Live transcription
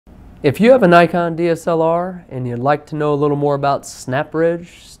If you have a Nikon DSLR and you'd like to know a little more about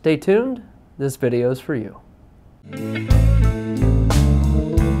SnapBridge, stay tuned. This video is for you.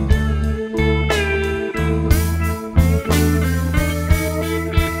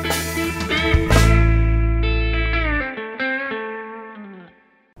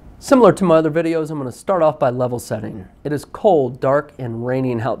 Similar to my other videos, I'm going to start off by level setting. It is cold, dark, and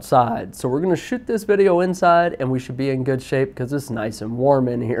raining outside, so we're going to shoot this video inside and we should be in good shape because it's nice and warm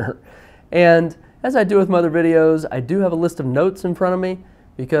in here. And as I do with my other videos, I do have a list of notes in front of me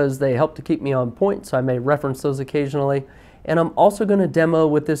because they help to keep me on point, so I may reference those occasionally. And I'm also going to demo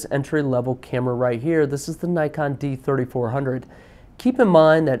with this entry-level camera right here. This is the Nikon D3400. Keep in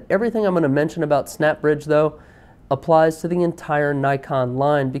mind that everything I'm going to mention about SnapBridge, though, applies to the entire Nikon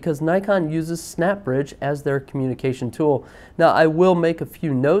line because Nikon uses SnapBridge as their communication tool. Now, I will make a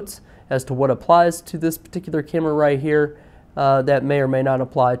few notes as to what applies to this particular camera right here that may or may not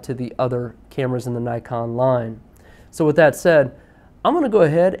apply to the other cameras in the Nikon line. So with that said, I'm going to go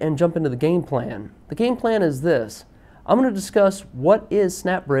ahead and jump into the game plan. The game plan is this. I'm going to discuss what is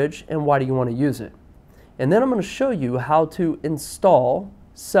SnapBridge and why do you want to use it. And then I'm going to show you how to install,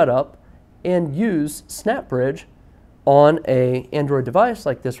 set up, and use SnapBridge on an Android device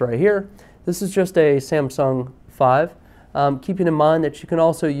like this right here. This is just a Samsung 5, keeping in mind that you can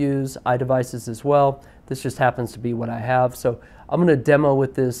also use iDevices as well. This just happens to be what I have, so I'm going to demo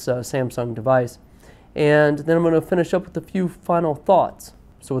with this Samsung device, and then I'm going to finish up with a few final thoughts.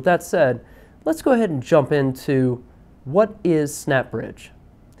 So with that said, let's go ahead and jump into what is SnapBridge.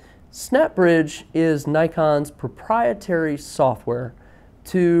 SnapBridge is Nikon's proprietary software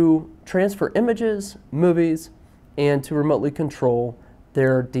to transfer images, movies, and to remotely control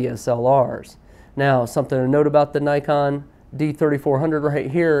their DSLRs. Now, something to note about the Nikon D3400 right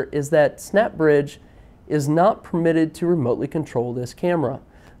here is that SnapBridge is not permitted to remotely control this camera,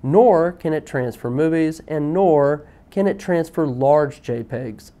 nor can it transfer movies, and nor can it transfer large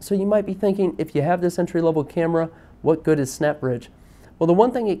JPEGs. So you might be thinking, if you have this entry-level camera, what good is SnapBridge? Well, the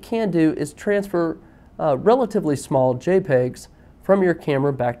one thing it can do is transfer relatively small JPEGs from your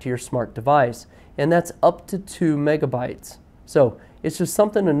camera back to your smart device, and that's up to 2 megabytes. So it's just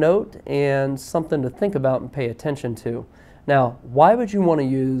something to note and something to think about and pay attention to. Now, why would you want to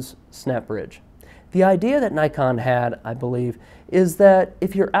use SnapBridge? The idea that Nikon had, I believe, is that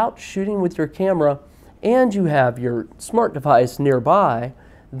if you're out shooting with your camera and you have your smart device nearby,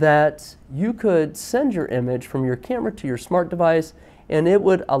 that you could send your image from your camera to your smart device, and it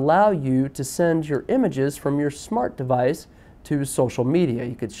would allow you to send your images from your smart device to social media.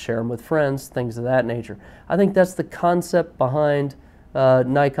 You could share them with friends, things of that nature. I think that's the concept behind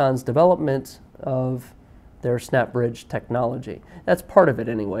Nikon's development of their SnapBridge technology. That's part of it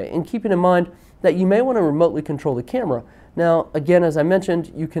anyway. And keeping in mind that you may want to remotely control the camera. Now, again, as I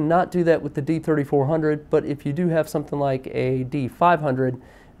mentioned, you cannot do that with the D3400, but if you do have something like a D500,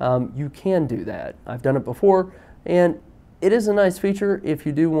 you can do that. I've done it before, and it is a nice feature if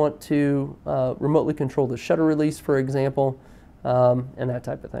you do want to remotely control the shutter release, for example, and that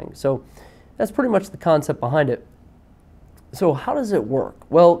type of thing. So that's pretty much the concept behind it. So how does it work?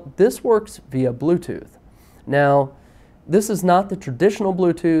 Well, this works via Bluetooth. Now, this is not the traditional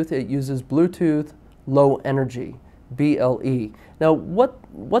Bluetooth. It uses Bluetooth Low Energy, BLE. Now,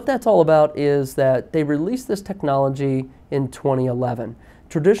 what that's all about is that they released this technology in 2011.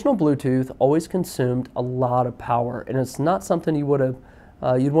 Traditional Bluetooth always consumed a lot of power, and it's not something you would have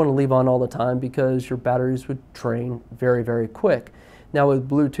you'd want to leave on all the time because your batteries would drain very, very quick. Now with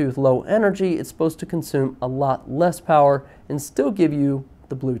Bluetooth Low Energy, it's supposed to consume a lot less power and still give you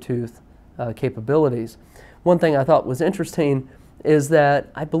the Bluetooth capabilities. One thing I thought was interesting is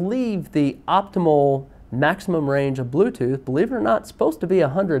that I believe the optimal maximum range of Bluetooth, believe it or not, is supposed to be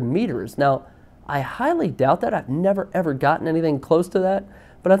 100 meters. Now, I highly doubt that. I've never ever gotten anything close to that,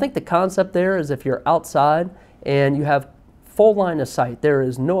 but I think the concept there is if you're outside and you have full line of sight, there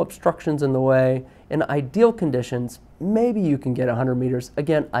is no obstructions in the way, in ideal conditions, maybe you can get 100 meters.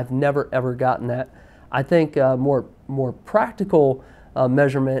 Again, I've never ever gotten that. I think more practical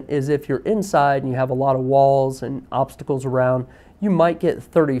measurement is if you're inside and you have a lot of walls and obstacles around, you might get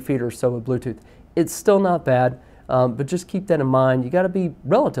 30 feet or so with Bluetooth. It's still not bad, but just keep that in mind. You got to be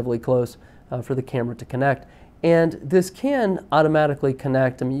relatively close for the camera to connect. And this can automatically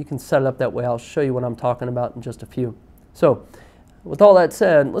connect. I mean, you can set it up that way. I'll show you what I'm talking about in just a few. So with all that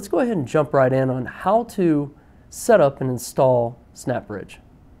said, let's go ahead and jump right in on how to set up and install SnapBridge.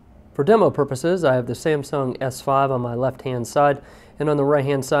 For demo purposes, I have the Samsung S5 on my left-hand side, and on the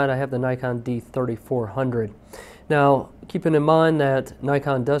right-hand side I have the Nikon D3400. Now, keeping in mind that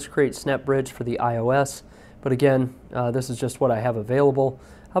Nikon does create SnapBridge for the iOS, but again, this is just what I have available.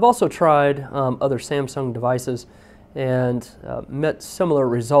 I've also tried other Samsung devices and met similar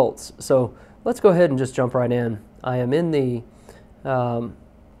results. So let's go ahead and just jump right in. I'm in the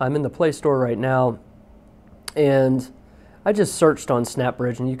Play Store right now, and I just searched on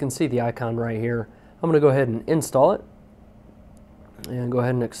SnapBridge, and you can see the icon right here. I'm going to go ahead and install it, and go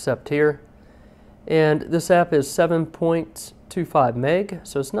ahead and accept here. And this app is 7.25 meg,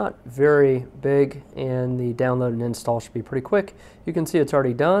 so it's not very big, and the download and install should be pretty quick. You can see it's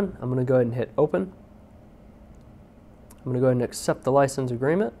already done. I'm going to go ahead and hit open. I'm going to go ahead and accept the license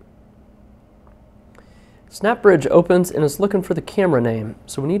agreement. SnapBridge opens and it's looking for the camera name,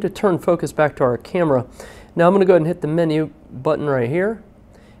 so we need to turn focus back to our camera. Now I'm going to go ahead and hit the menu button right here,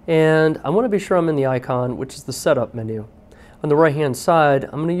 and I want to be sure I'm in the icon, which is the setup menu. On the right hand side,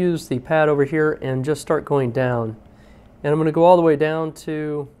 I'm going to use the pad over here and just start going down. And I'm going to go all the way down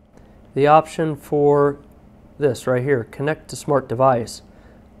to the option for this right here, connect to smart device.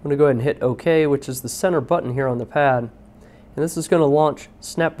 I'm going to go ahead and hit OK, which is the center button here on the pad. And this is going to launch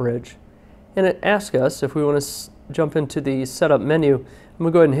SnapBridge. And it asks us if we want to jump into the setup menu. I'm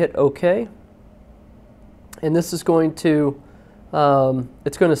going to go ahead and hit OK. And this is going to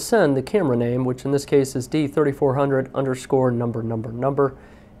it's going to send the camera name, which in this case is D3400 _ number.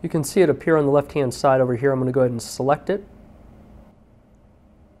 You can see it appear on the left-hand side over here. I'm going to go ahead and select it.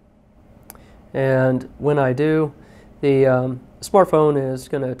 And when I do, the smartphone is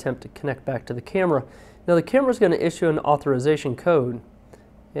going to attempt to connect back to the camera. Now the camera is going to issue an authorization code,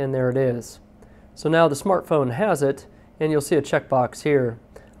 and there it is. So now the smartphone has it, and you'll see a checkbox here.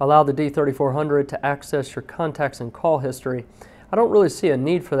 Allow the D3400 to access your contacts and call history. I don't really see a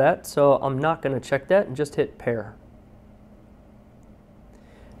need for that, so I'm not going to check that and just hit pair.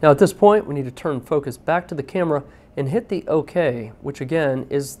 Now at this point, we need to turn focus back to the camera and hit the OK, which again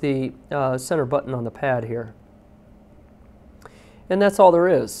is the center button on the pad here. And that's all there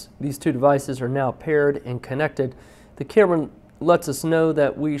is. These two devices are now paired and connected. The camera lets us know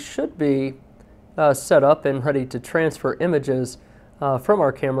that we should be set up and ready to transfer images from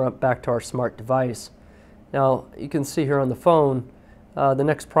our camera back to our smart device. Now you can see here on the phone, the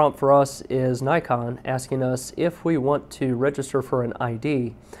next prompt for us is Nikon asking us if we want to register for an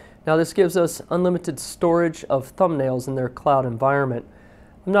ID. Now this gives us unlimited storage of thumbnails in their cloud environment.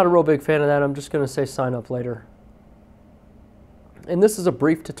 I'm not a real big fan of that. I'm just going to say sign up later. And this is a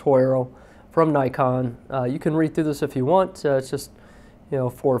brief tutorial from Nikon. You can read through this if you want. It's just 4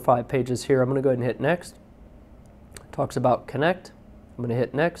 or 5 pages here. I'm going to go ahead and hit next. It talks about connect. I'm going to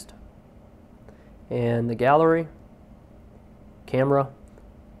hit next. And the gallery, camera,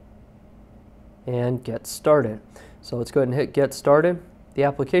 and get started. So let's go ahead and hit get started. The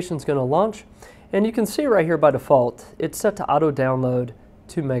application is going to launch, and you can see right here by default it's set to auto download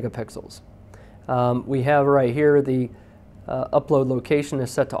 2 megapixels. We have right here the upload location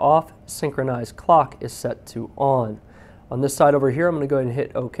is set to off, synchronized clock is set to on. On this side over here, I'm going to go ahead and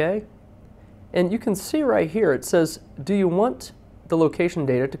hit OK, and you can see right here it says, do you want the location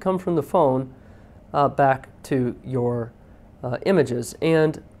data to come from the phone back to your images?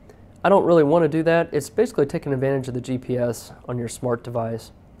 And I don't really want to do that. It's basically taking advantage of the GPS on your smart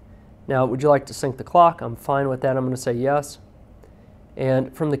device. Now, would you like to sync the clock? I'm fine with that. I'm going to say yes.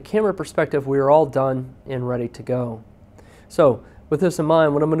 And from the camera perspective, we are all done and ready to go. So with this in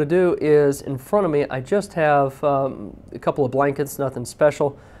mind, what I'm going to do is in front of me, I just have a couple of blankets, nothing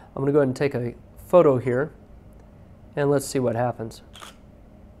special. I'm going to go ahead and take a photo here, and let's see what happens.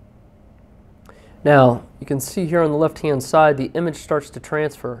 Now, you can see here on the left-hand side, the image starts to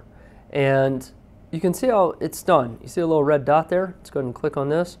transfer. And you can see how it's done. You see a little red dot there? Let's go ahead and click on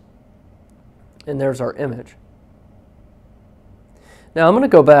this. And there's our image. Now I'm going to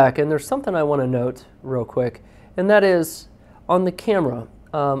go back, and there's something I want to note real quick. And that is, on the camera,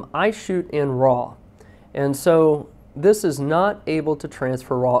 I shoot in RAW. And so this is not able to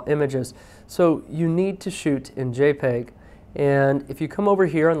transfer RAW images. So you need to shoot in JPEG. And if you come over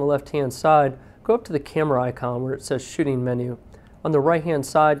here on the left-hand side, go up to the camera icon where it says shooting menu. On the right-hand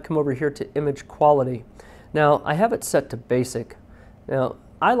side, come over here to image quality. Now, I have it set to basic. Now,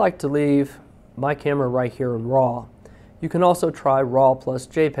 I like to leave my camera right here in RAW. You can also try RAW plus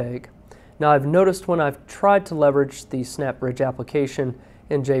JPEG. Now, I've noticed when I've tried to leverage the SnapBridge application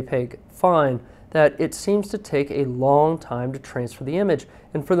in JPEG Fine that it seems to take a long time to transfer the image.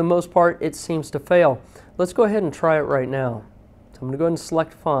 And for the most part, it seems to fail. Let's go ahead and try it right now. So I'm going to go ahead and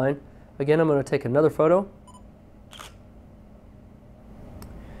select Fine. Again, I'm going to take another photo.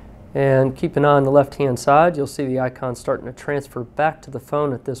 And keep an eye on the left-hand side. You'll see the icon starting to transfer back to the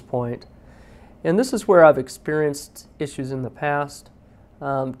phone at this point. And this is where I've experienced issues in the past.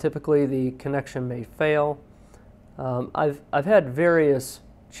 Typically, the connection may fail. I've had various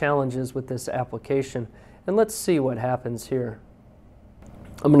challenges with this application, and let's see what happens here.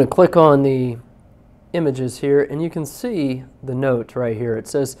 I'm going to click on the images here, and you can see the note right here. It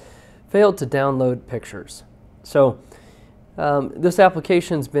says failed to download pictures. So this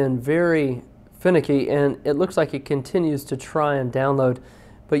application's been very finicky, and it looks like it continues to try and download,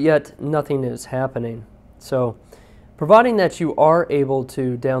 but yet nothing is happening. So providing that you are able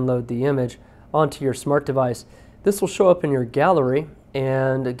to download the image onto your smart device, this will show up in your gallery,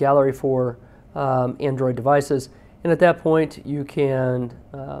 and a gallery for Android devices, and at that point you can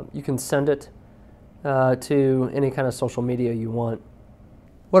send it to any kind of social media you want.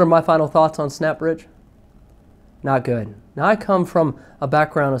 What are my final thoughts on SnapBridge? Not good. Now, I come from a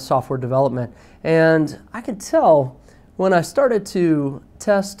background of software development, and I could tell when I started to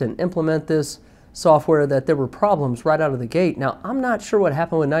test and implement this software that there were problems right out of the gate. Now, I'm not sure what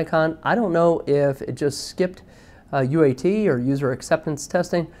happened with Nikon. I don't know if it just skipped UAT or user acceptance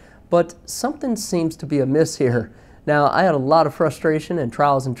testing, but something seems to be amiss here. Now, I had a lot of frustration and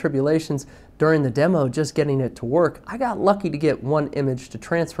trials and tribulations during the demo just getting it to work. I got lucky to get one image to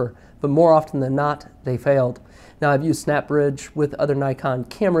transfer, but more often than not, they failed. Now, I've used SnapBridge with other Nikon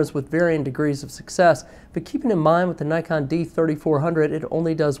cameras with varying degrees of success, but keeping in mind with the Nikon D3400, it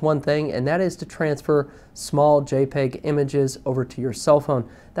only does one thing, and that is to transfer small JPEG images over to your cell phone.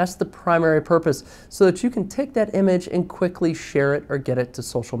 That's the primary purpose, so that you can take that image and quickly share it or get it to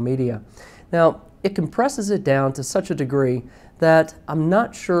social media. Now, it compresses it down to such a degree that I'm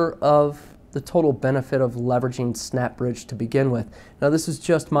not sure of the total benefit of leveraging SnapBridge to begin with. Now, this is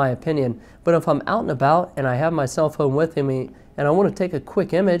just my opinion, but if I'm out and about and I have my cell phone with me and I want to take a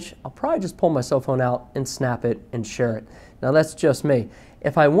quick image, I'll probably just pull my cell phone out and snap it and share it. Now, that's just me.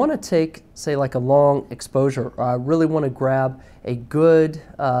 If I want to take, say, like a long exposure, or I really want to grab a good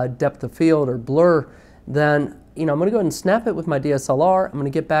depth of field or blur, then I'm going to go ahead and snap it with my DSLR. I'm going to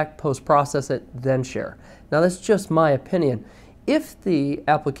get back, post-process it, then share. Now, that's just my opinion. If the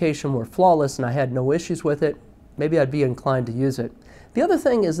application were flawless and I had no issues with it, maybe I'd be inclined to use it. The other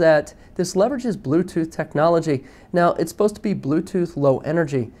thing is that this leverages Bluetooth technology. Now, it's supposed to be Bluetooth low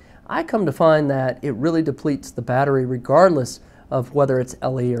energy. I come to find that it really depletes the battery regardless of whether it's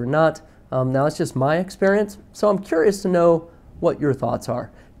LE or not. Now, it's just my experience, so I'm curious to know what your thoughts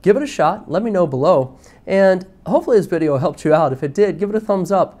are. Give it a shot, let me know below, and hopefully this video helped you out. If it did, give it a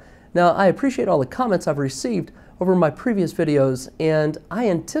thumbs up. Now, I appreciate all the comments I've received over my previous videos, and I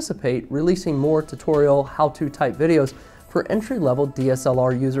anticipate releasing more tutorial how-to type videos for entry-level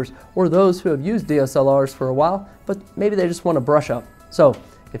DSLR users or those who have used DSLRs for a while, but maybe they just want to brush up. So,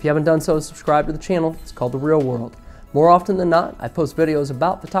 if you haven't done so, subscribe to the channel. It's called The Real World. More often than not, I post videos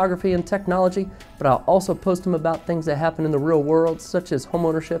about photography and technology, but I'll also post them about things that happen in the real world, such as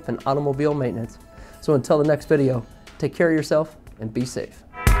homeownership and automobile maintenance. So until the next video, take care of yourself and be safe.